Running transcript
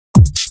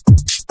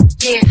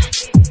Yeah,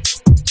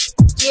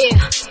 yeah.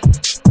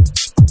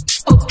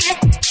 Okay,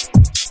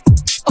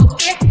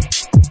 okay,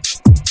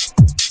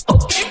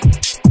 okay,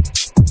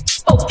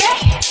 okay.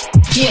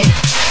 Yeah,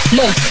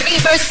 look,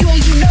 reverse you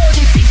and you know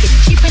they pick it.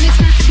 Cheap and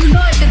expensive, you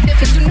know it's the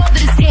difference. You know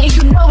that it's here,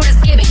 you know what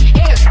it's giving.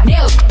 Hair,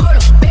 nails, put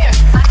a bear.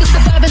 I can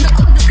survive in the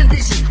coldest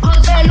conditions.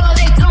 All very low,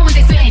 they tell when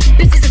they saying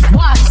bitches is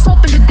washed, soap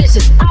in the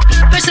dishes. I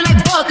feel pressure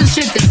like ball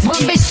constrictors.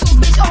 One bitch, two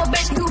bitch, old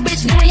bitch, new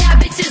bitch. Now y'all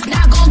bitches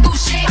not gon' do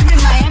shit. I'm in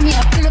Miami,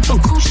 I feel up on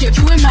cruise ship.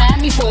 You in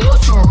Miami for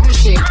what's for room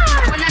shit.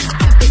 When I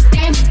step, it's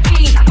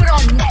stampede. Put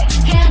on neck,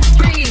 can't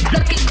breathe.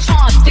 Look at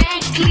Sean,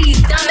 Van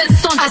Cleave.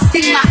 Diamonds on, I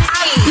see my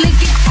eyes.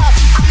 Link it up,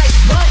 I'm like,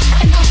 what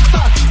in the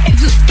fuck? If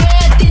you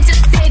scared, then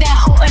just say that.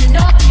 Oh,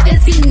 enough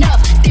is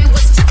enough. They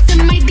was just in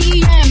my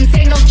DMs.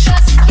 Ain't no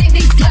trust in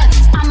these sluts.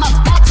 I'm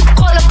about to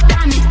call up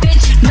Diamond,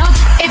 bitch. No,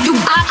 if you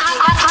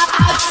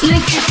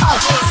link it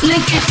up,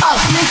 link it up,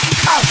 link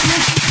it up,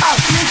 link it up,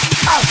 link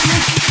it up,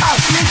 link it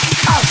up, link it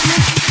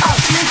up, link it up,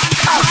 link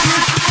it up, link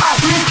it up,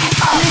 link it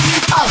up, link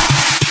it up,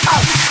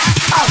 up,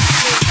 up,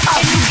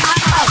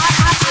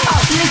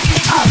 up, link it up, link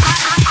it up.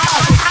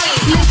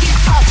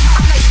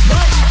 I'm like,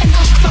 what in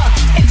the fuck?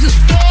 If you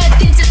scared,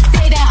 then just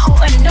say that.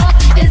 Oh, enough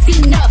is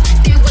enough.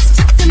 They was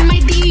just in my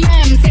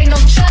DMs. Ain't no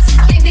trust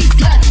in these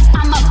sluts.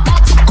 I'm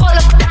about to call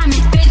up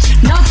Diamond, bitch.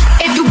 No,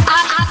 if you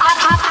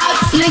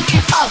link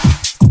it up.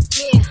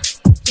 Yeah,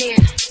 yeah,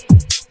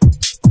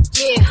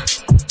 yeah.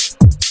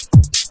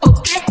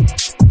 Okay,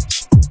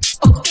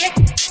 okay,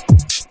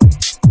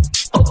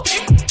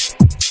 okay,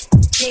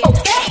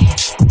 okay.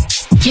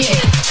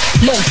 Yeah,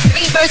 look,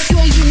 reverse you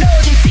and you know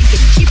they pick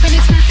it. Cheap and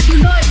expensive, you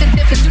know it's the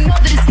difference. You know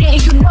that it's here,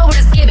 you know what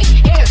it's giving.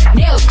 Hair,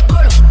 nails,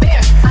 put a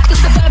bear. I can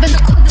survive in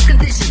the coldest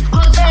conditions.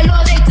 All very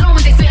low, they tell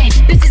when they saying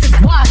bitches is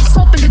washed,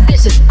 soap in the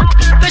dishes. I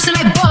feel pressure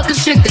like ball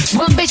constrictors.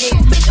 One bitch, two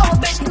bitch, old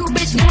bitch, new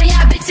bitch. Now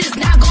y'all bitches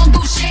not gon'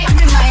 do shit. I'm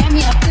in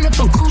Miami, I feel up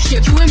on cruise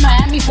ship. You in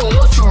Miami for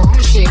what's for room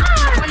shit.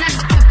 When I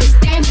step, it's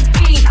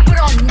stampede. Put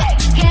on neck,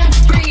 can't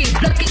breathe.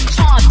 Look at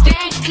Sean,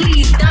 Van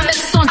Cleave.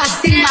 Diamonds on, I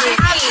see my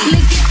eyes.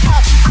 Link it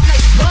up, I'm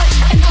like, what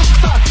in the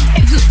fuck?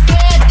 If you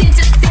scared, then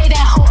just say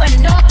that. Oh,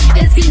 enough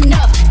is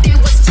enough. They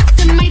was just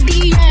in my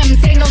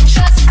DMs. Ain't no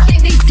trust in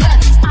these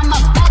sluts. I'm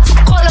about to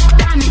call up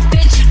Diamond,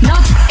 bitch. No,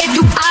 if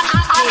you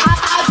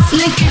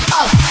link it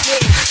up.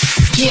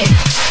 Yeah,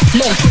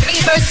 look,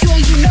 reverse you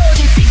and you know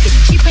they pick it.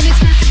 Cheap and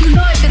expensive, you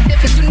know it's the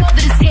difference. You know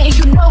that it's here,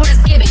 you know what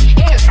it's giving.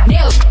 Hair,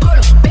 nails, put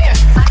a bear.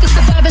 I can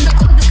survive in the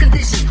coldest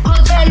conditions. All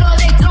very low,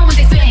 they tell when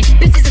they saying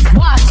bitches is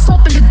washed,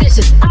 soap in the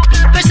dishes. I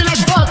feel pressure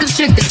like ball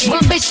constrictors.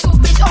 One bitch, two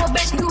bitch, old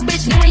bitch, new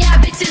bitch. Now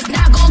y'all bitches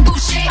not gon' do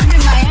shit. I'm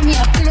in Miami,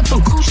 I feel up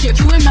on cruise ship.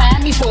 You in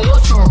Miami for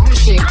what's for room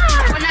shit.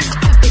 When I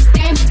step, it's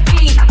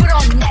stampede. Put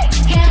on neck,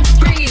 can't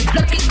breathe.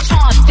 Look at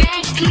Sean,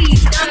 Van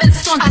Cleave.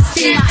 Diamonds on, I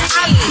see my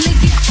eyes.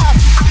 Link it up,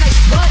 I'm like,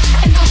 what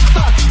in the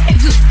fuck?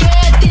 If you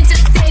scared, then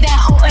just say that.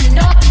 Oh,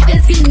 enough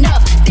is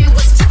enough. They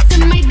was just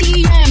in my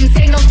DMs.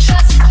 Ain't no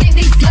trust in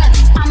these sluts.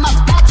 I'm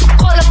about to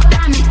call up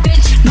Diamond,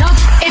 bitch. No,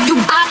 if you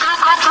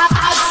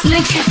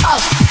link it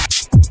up.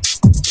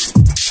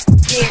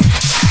 Yeah.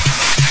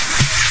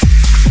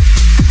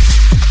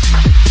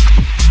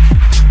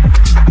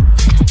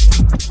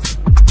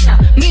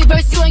 Me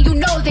versus you and you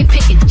know they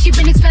picking. Cheap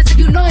and expensive,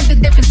 you know it's the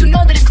difference. You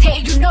know that it's here,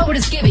 you know what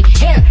it's giving.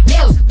 Hair,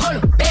 nails, put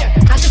a bear.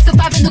 I can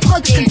survive in the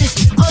coldest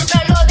conditions. All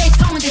very low, they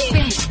tell when they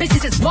spin.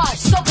 Bitches is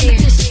washed, soap in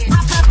the dishes.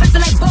 I fly pressure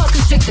like ball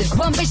constrictors.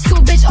 One bitch,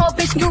 two bitch, old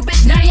bitch, new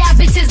bitch. None of y'all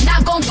bitches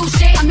not gon' do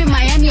shit. I'm in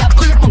Miami, I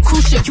pull up on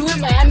cruise ship. You in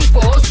Miami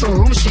for also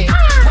room shit.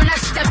 When I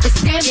step, it's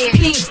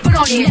stampede. Put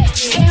on neck,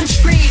 can't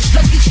breathe.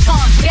 Look at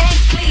Sean, Van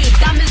Cleave.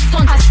 Diamonds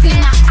on, I see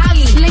my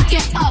eyes. Link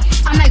it up,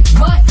 I'm like,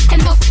 what in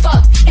the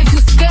fuck? If you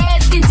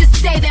scared, then just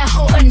say that.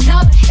 Oh,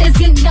 enough is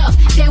enough.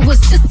 They was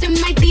just in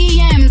my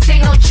DMs.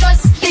 Ain't no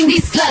trust in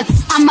these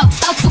sluts. I'm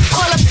about to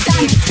call up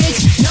Diamond, bitch.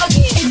 No,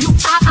 if you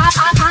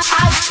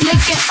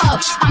link it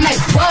up. I'm like,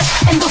 what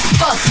in the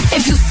fuck?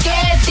 If you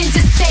scared, then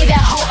just say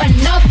that. Oh,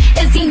 enough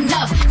is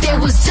enough. They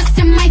was just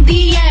in my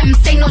DMs.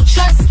 Ain't no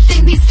trust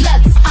in these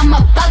sluts. I'm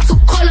about to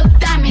call up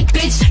Diamond,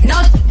 bitch.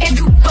 Not if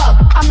you buck.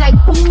 I'm like,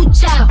 ooh,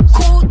 child,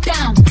 cool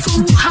down.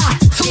 Too hot,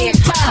 too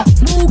wild.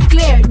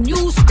 Nuclear,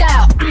 new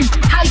style.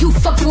 How you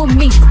fucking with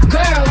me?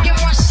 Girl, give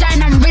me one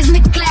shine, I'm raising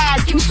the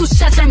glass. Give me 2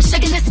 shots, I'm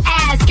shaking this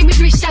ass. Give me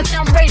 3 shots,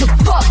 I'm ready to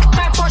fuck.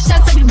 5, 4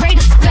 shots, I'll be ready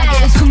to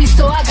splash. It's to me,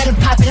 so I gotta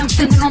pop it. I'm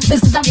sitting on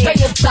business, I'm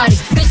ready about it.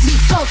 Bitch be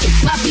talking,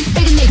 my be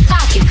big in they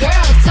pocket.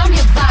 Girl, tell me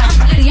about it.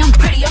 I'm litty, I'm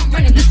pretty, I'm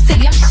running the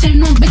city. I'm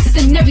shitting on bitches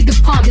in every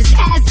department. This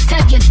ass is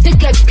heavy and thick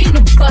like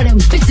peanut butter.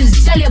 Bitches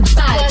jelly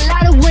about it. A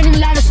lot of winning,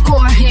 a lot of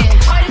scoring.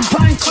 Cardi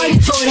Brian, Cardi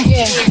Jordan.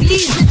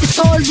 These bitches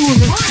all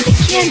losing. They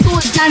can't do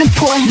it's not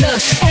important.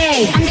 Look,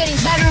 hey, I'm getting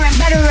better and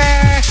better.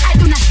 I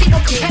do not see no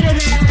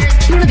competitors.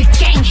 You know the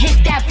gang hit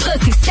that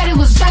pussy. Said it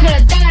was regular.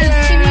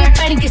 See me in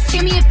fighting, can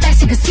see me in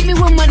fashion, can see me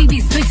with money.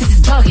 These bitches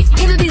is bugging.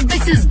 Either these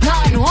bitches is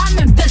blind or I'm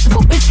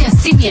invincible. Bitch can't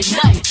see me at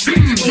night.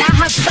 Now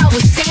I start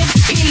with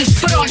stampede.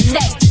 Put on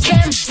neck,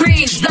 can't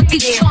breathe. Lucky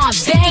Sean,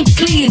 Van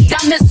Cleave. stampede.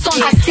 Diamonds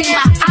on, I see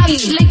my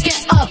eyes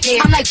linking up.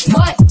 I'm like,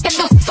 what in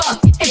the fuck?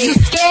 If you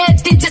scared,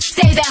 then just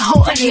say that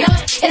whole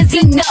enough is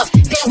enough.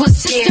 There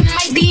was just in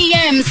my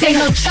DMs, ain't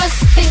no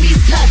trust in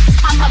these sluts.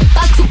 I'm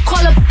about to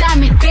call up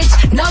Diamond,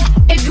 bitch. No,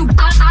 if you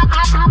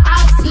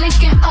eyes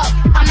linking up,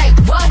 I'm like,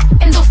 what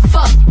in the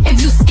fuck?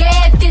 If you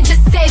scared, then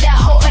just say that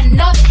whole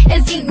enough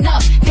is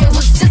enough. There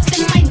was just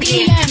in my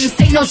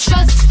DMs, ain't no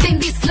trust in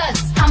these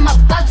sluts. I'm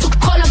about to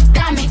call up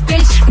Diamond,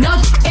 bitch. No,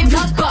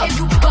 if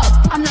you buck,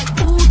 I'm like,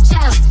 ooh,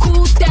 child,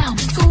 cool down,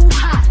 too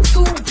hot,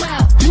 too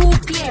wild,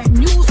 nuclear,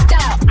 new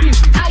style.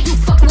 How you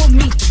fuck with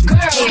me, girl?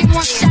 Give me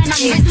one shot, I'm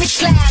rhythmic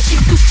class. Give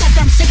me 2 shots,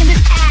 I'm shaking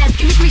this ass.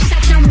 Give me 3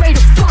 shots, and I'm ready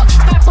to fuck.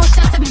 5, 4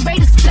 shots, I be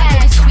ready to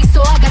splash. So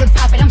I gotta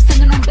pop it. I'm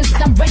sending on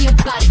bitches, I'm ready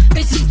about it.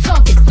 Bitch, you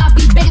talking, I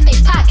be big in they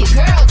pocket.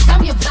 Girl, tell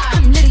me about it.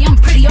 I'm litty, I'm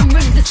pretty, I'm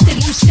running the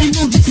city. I'm shitting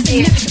on bitches,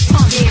 they never get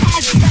punk.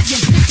 Ass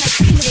bagging, bitch like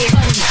peanut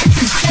butter.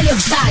 Bitches, tell you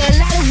about it. A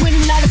lot of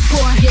winning, a lot of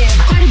scoring. Yeah,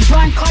 Cardi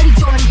Brian, Cardi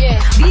Jordan. Yeah,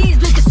 these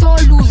bitches all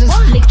losers.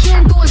 They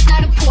can't do it's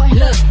not important.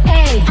 Look,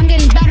 hey, I'm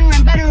getting better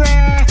and better.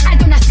 I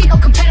do not see no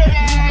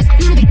competitors.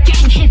 You know the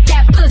gang hit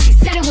that pussy.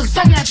 Said it was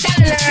fucking a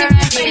better.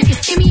 If you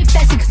see me in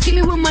fashion, cause see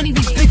me with money,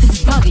 these bitches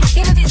is bugging.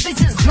 Either these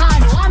bitches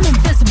lying or I'm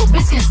invincible.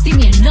 Bitch can't see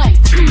me at night.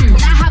 When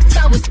I hopped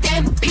out with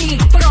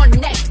stampede, put on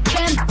neck,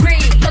 can't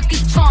breathe. Lucky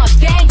Charm,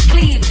 Van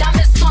Cleave,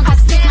 diamonds on, I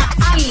see my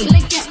eyes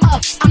linking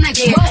up. I'm like,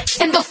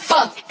 what in the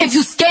fuck? If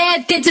you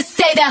scared, then just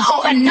say that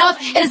whole enough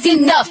is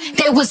enough.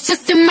 There was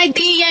just in my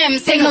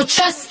DMs, ain't no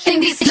trust in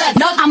these sluts.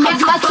 No, I'm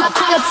about to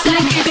call up,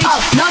 linking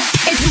up. No,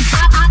 if you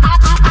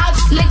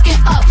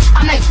linking up,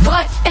 I'm like,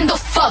 what in the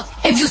fuck?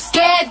 If you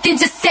scared, then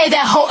just say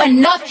that whole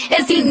enough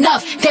is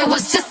enough. There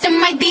was just in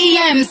my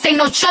DMs, ain't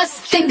no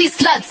trust in these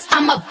sluts.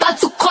 I'm about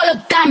to call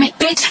up Diamond,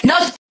 bitch. No,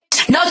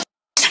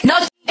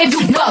 if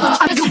you bug,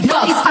 if you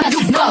bug, if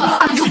you bug,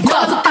 if you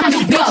bug, if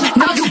you bug,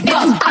 no, you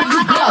bug, if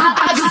you bug,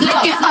 I just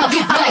linking up.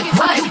 I'm like,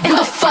 what in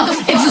the fuck?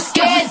 If you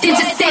scared, then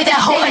just say that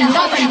whole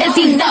enough is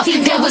enough.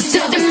 There was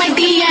just in my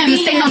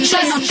DMs, ain't no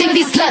trust in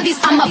these sluts.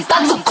 I'm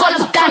about to call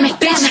up Diamond,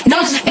 bitch.